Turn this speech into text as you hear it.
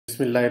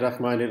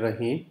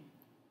Bismillahirrahmanirrahim.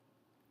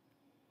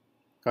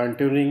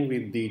 Continuing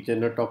with the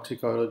general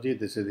toxicology,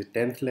 this is the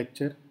 10th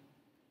lecture,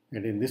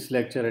 and in this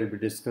lecture I'll be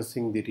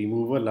discussing the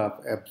removal of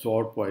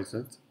absorbed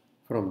poisons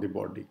from the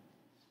body.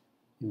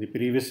 In the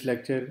previous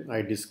lecture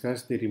I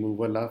discussed the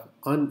removal of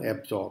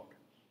unabsorbed,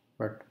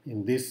 but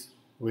in this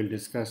we'll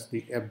discuss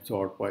the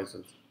absorbed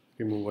poisons,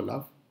 removal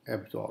of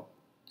absorbed.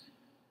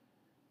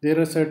 There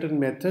are certain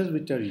methods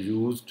which are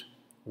used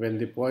when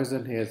the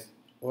poison has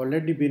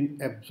already been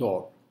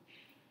absorbed,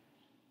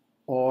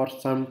 or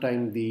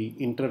sometimes the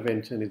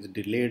intervention is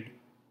delayed.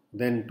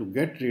 Then to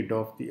get rid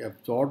of the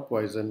absorbed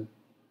poison,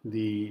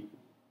 the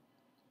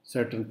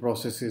certain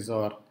processes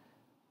or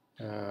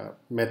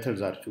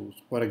methods are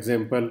used. For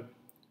example,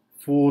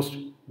 forced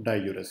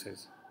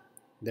diuresis,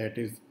 that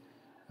is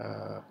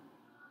the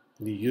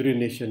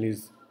urination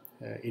is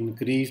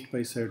increased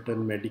by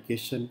certain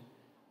medication,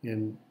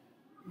 and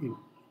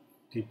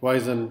the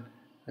poison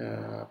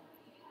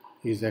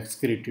is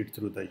excreted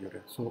through the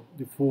urine. So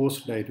the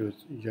forced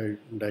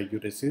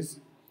diuresis.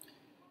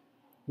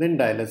 Then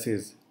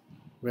dialysis,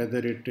 whether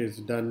it is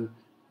done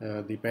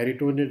the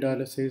peritoneal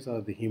dialysis or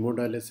the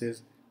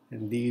hemodialysis,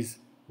 and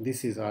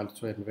this is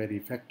also a very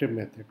effective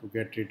method to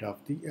get rid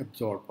of the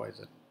absorbed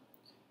poison.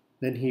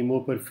 Then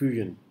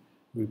hemoperfusion,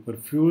 we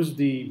perfuse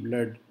the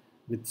blood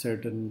with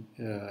certain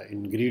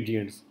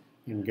ingredients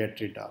and get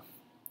rid of.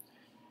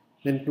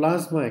 Then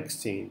plasma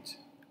exchange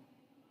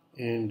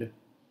and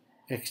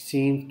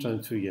exchange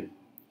transfusion.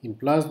 In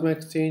plasma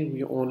exchange,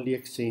 we only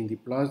exchange the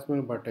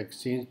plasma, but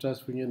exchange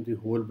transfusion, the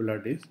whole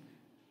blood is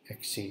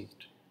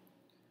exchanged.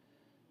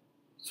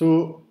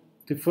 So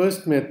the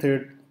first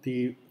method,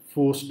 the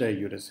forced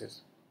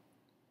diuresis.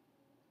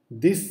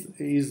 This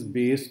is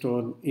based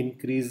on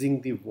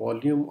increasing the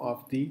volume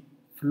of the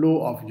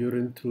flow of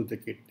urine through the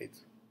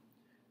kidneys.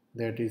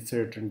 That is,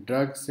 certain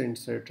drugs and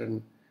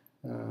certain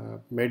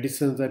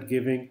medicines are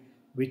given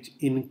which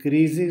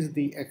increases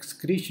the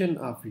excretion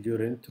of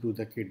urine through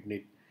the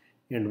kidney.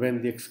 And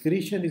when the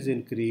excretion is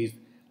increased,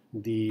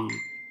 the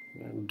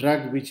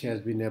drug which has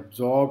been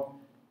absorbed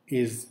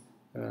is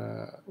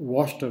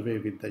washed away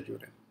with the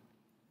urine.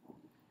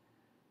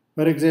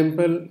 For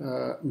example,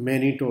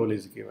 mannitol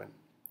is given.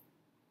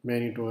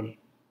 Mannitol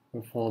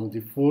forms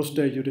the forced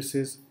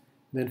diuresis.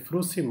 Then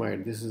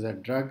furosemide, this is a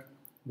drug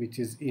which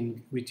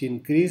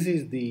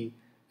increases the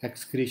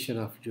excretion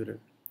of urine.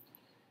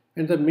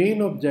 And the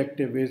main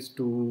objective is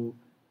to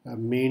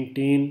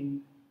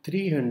maintain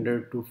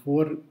 300 to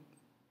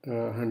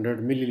 400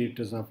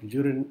 milliliters of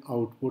urine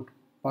output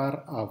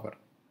per hour.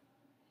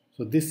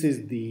 So this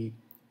is the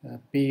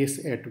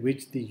pace at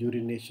which the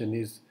urination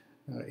is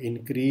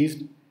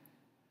increased,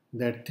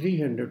 that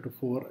 300 to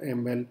 4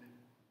 ml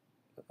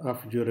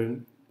of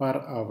urine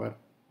per hour,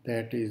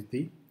 that is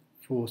the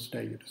forced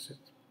diuresis.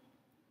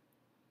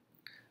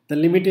 The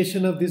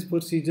limitation of this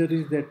procedure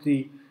is that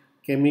the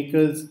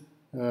chemicals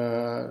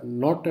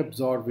not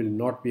absorbed will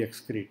not be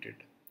excreted.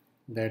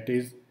 That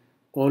is,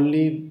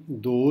 only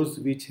those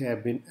which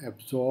have been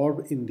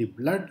absorbed in the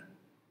blood,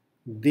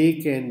 they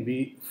can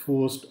be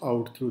forced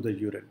out through the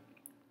urine,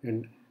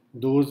 and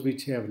those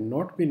which have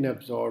not been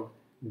absorbed,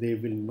 they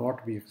will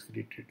not be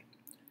excreted.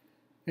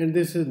 And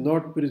this is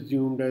not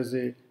presumed as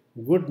a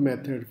good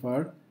method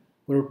for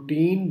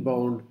protein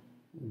bound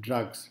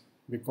drugs,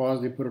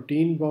 because the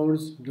protein bound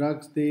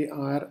drugs, they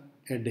are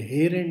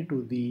adherent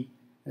to the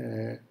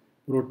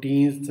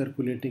proteins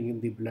circulating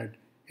in the blood,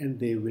 and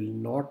they will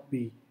not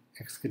be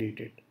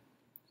excreted.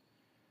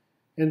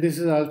 And this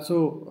is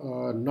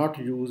also not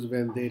used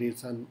when there is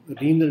some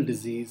renal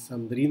disease,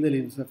 some renal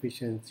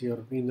insufficiency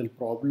or renal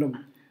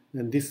problem,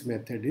 then this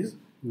method is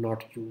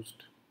not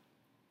used.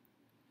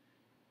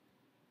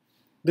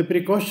 The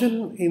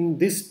precaution in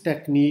this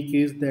technique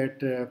is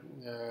that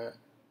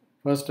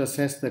first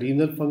assess the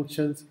renal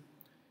functions,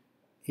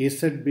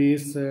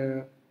 acid-base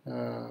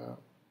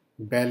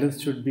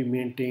balance should be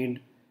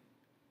maintained,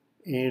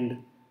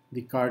 and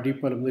the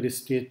cardiopulmonary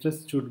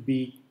status should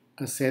be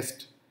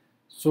assessed.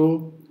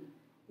 So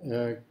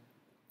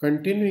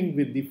continuing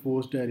with the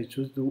forced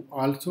diuresis, you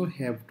also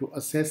have to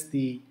assess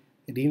the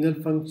renal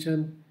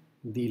function,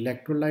 the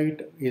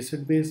electrolyte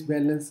acid-base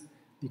balance,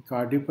 the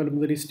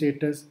cardiopulmonary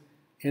status,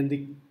 and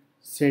the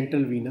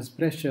central venous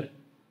pressure.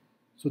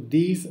 So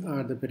these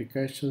are the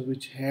precautions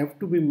which have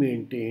to be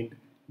maintained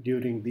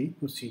during the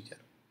procedure.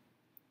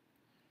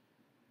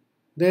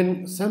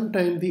 Then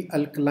sometimes the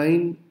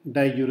alkaline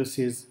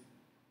diuresis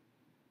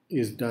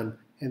is done,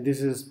 and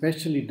this is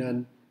especially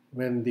done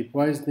when the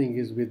poisoning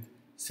is with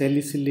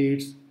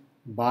salicylates,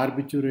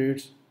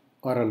 barbiturates,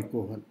 or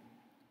alcohol.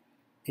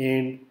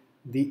 And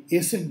the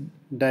acid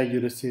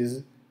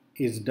diuresis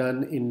is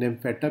done in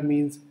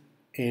amphetamines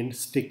and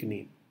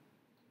strychnine.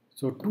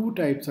 So two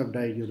types of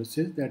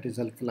diuresis, that is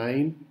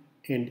alkaline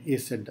and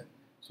acid.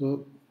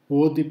 So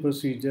both the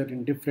procedure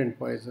in different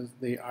poisons,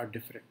 they are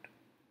different.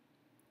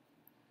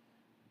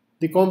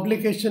 The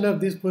complication of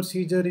this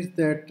procedure is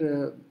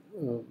that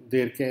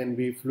there can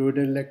be fluid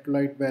and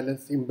electrolyte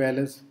balance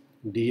imbalance,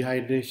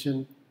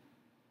 dehydration,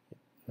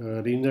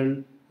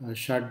 renal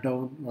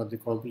shutdown or the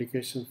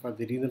complications for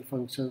the renal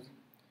functions,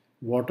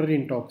 water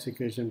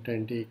intoxication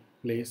can take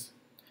place,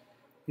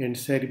 and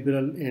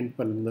cerebral and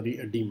pulmonary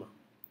edema.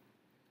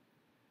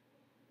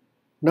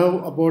 Now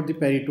about the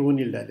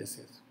peritoneal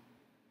dialysis.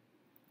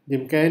 The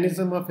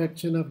mechanism of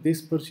action of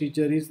this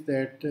procedure is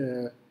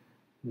that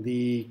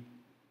we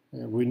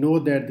know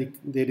that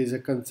there is a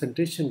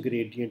concentration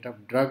gradient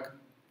of drug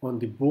on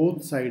the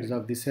both sides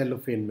of the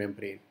cellophane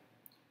membrane,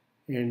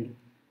 and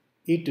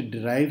it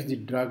drives the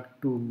drug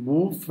to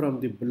move from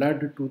the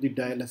blood to the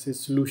dialysis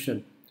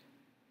solution,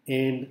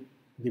 and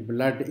the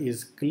blood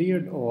is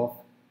cleared off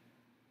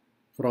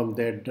from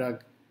that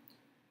drug.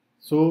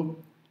 So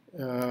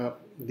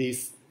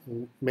this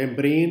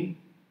membrane,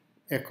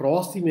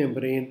 across the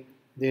membrane,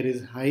 there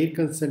is higher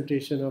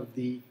concentration of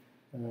the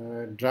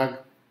drug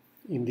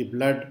in the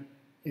blood,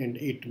 and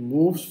it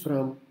moves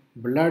from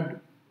blood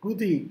to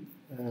the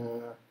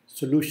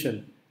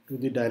solution, to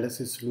the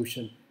dialysis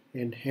solution,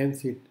 and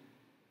hence it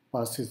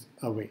passes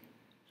away.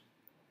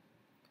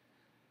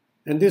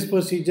 And this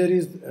procedure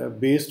is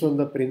based on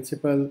the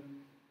principle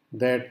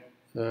that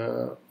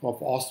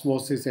of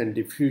osmosis and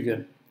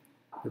diffusion,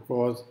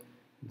 because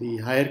the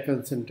higher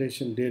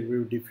concentration, there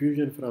will be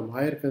diffusion from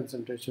higher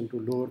concentration to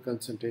lower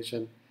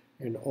concentration,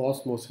 and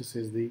osmosis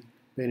is the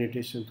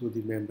penetration through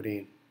the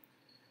membrane.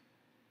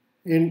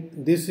 And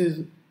this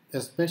is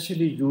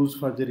especially used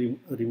for the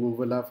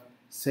removal of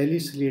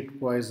salicylate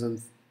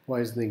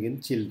poisoning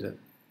in children.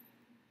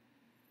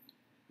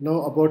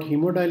 Now about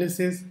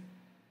hemodialysis,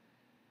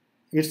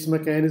 its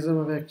mechanism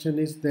of action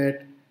is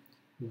that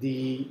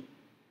the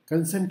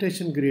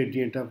concentration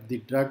gradient of the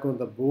drug on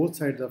the both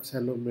sides of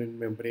cellular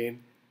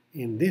membrane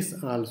in this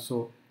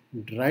also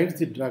drives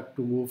the drug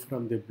to move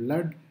from the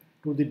blood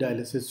to the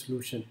dialysis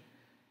solution,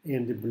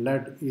 and the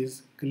blood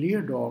is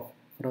cleared off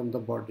from the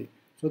body.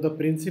 So the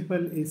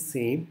principle is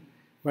same,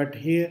 but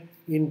here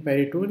in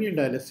peritoneal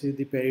dialysis,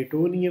 the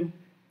peritoneum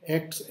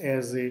acts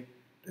as a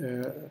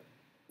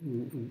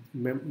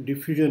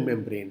diffusion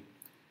membrane,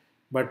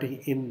 but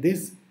in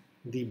this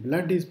the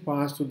blood is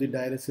passed to the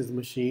dialysis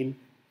machine,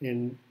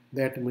 and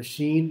that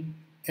machine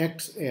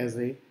acts as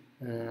a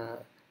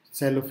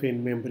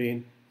cellophane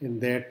membrane,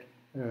 and that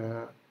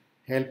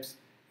helps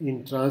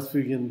in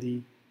transfusion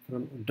the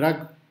from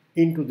drug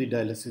into the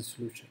dialysis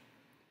solution.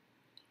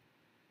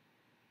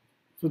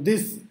 So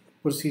this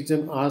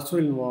procedure also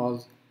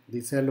involves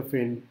the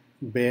cellophane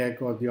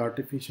bag or the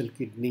artificial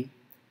kidney.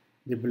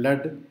 The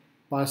blood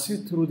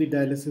passes through the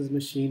dialysis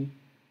machine,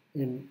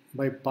 and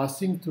by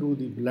passing through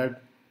the blood,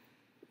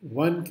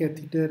 one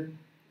catheter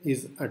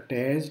is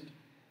attached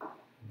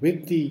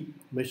with the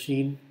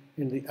machine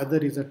and the other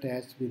is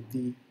attached with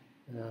the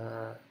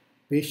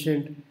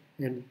patient,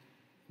 and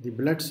the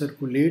blood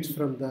circulates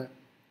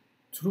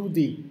through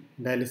the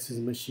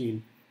dialysis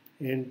machine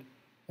and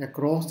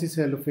across the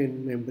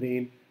cellophane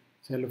membrane,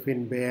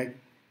 cellophane bag,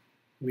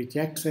 which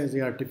acts as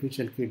the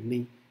artificial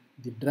kidney.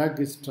 The drug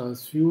is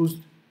transfused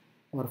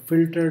or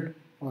filtered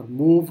or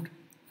moved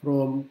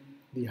from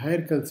the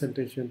higher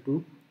concentration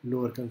to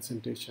lower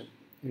concentration,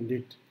 and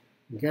it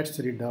gets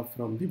rid of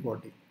from the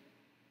body.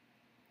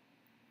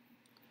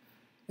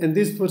 And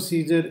this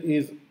procedure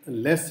is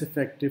less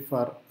effective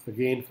for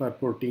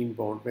protein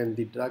bound. When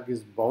the drug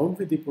is bound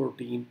with the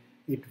protein,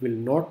 it will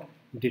not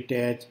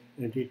detach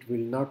and it will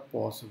not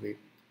pass away.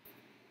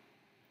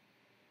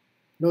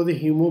 Now the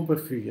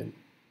hemoperfusion.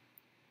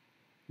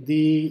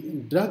 The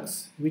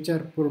drugs which are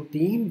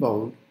protein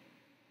bound,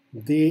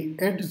 they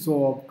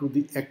adsorb to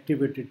the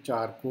activated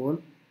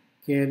charcoal,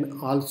 can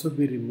also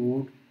be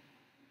removed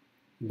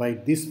by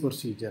this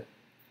procedure.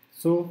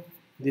 So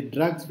the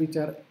drugs which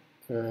are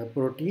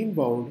protein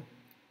bound,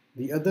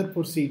 the other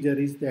procedure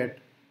is that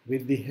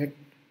with the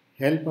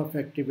help of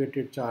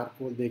activated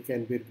charcoal they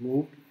can be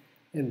removed,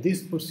 and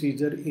this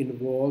procedure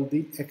involves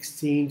the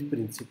exchange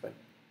principle.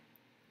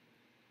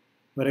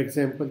 For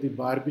example, the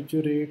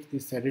barbiturates, the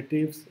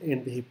sedatives,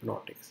 and the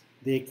hypnotics,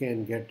 they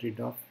can get rid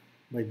of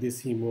by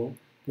this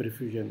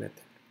hemoperfusion method.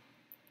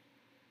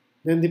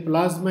 Then the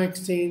plasma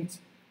exchange,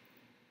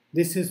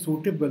 this is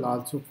suitable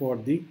also for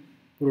the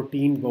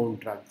protein bound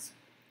drugs.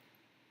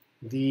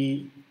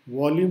 The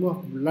volume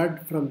of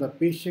blood from the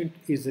patient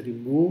is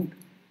removed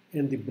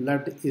and the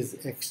blood is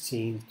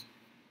exchanged.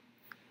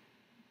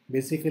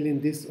 Basically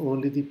in this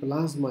only the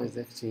plasma is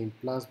exchanged,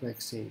 plasma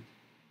exchange.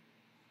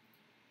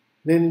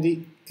 Then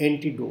the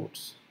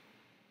antidotes.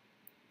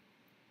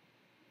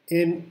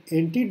 An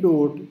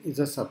antidote is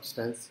a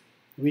substance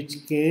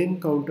which can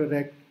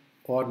counteract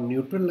or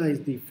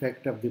neutralize the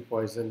effect of the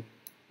poison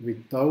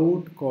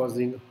without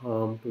causing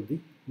harm to the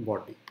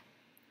body.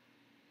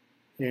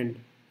 And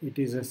it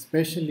is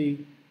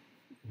especially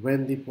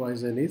when the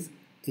poison is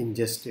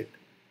ingested.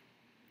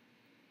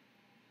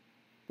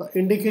 The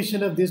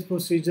indication of this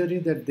procedure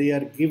is that they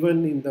are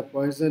given in the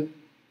poison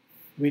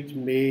which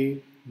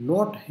may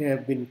not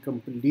have been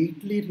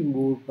completely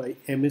removed by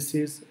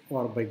emesis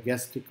or by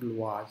gastric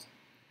lavage.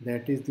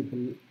 That is,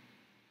 the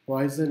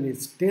poison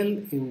is still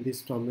in the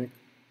stomach,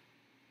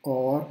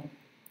 or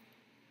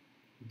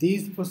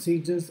these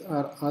procedures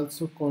are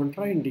also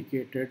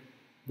contraindicated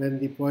when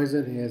the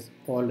poison has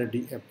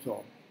already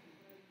absorbed.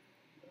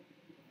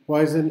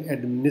 Poison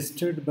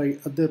administered by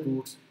other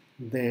routes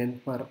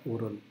than per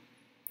oral.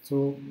 So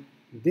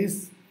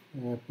this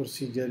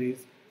procedure is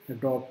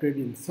adopted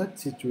in such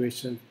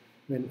situations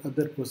when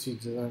other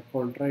procedures are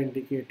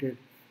contraindicated,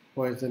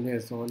 poison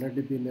has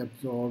already been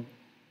absorbed,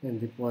 and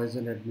the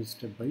poison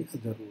administered by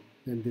other route,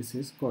 then this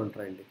is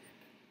contraindicated.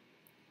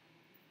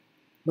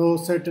 Now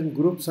certain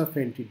groups of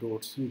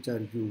antidotes which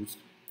are used.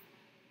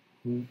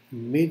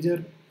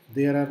 Major,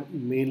 there are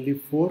mainly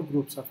four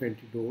groups of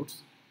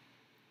antidotes: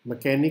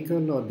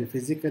 mechanical or the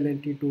physical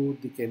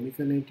antidote, the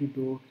chemical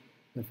antidote,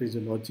 the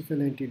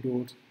physiological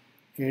antidotes,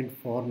 and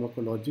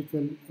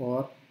pharmacological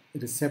or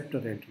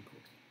receptor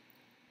antidotes.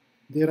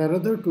 There are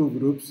other two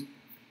groups.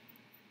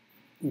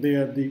 They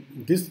are the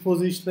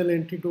dispositional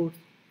antidotes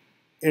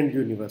and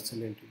universal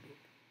antidote.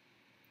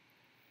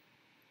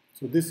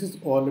 So this is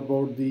all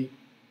about the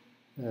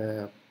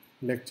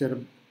lecture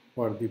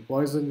for the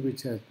poison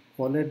which has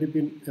already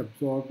been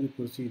absorbed, the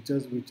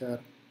procedures which are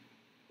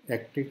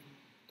active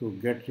to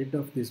get rid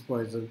of this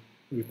poison.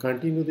 We will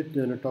continue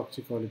the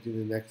toxicology in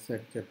the next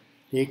lecture.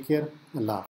 Take care. Allah.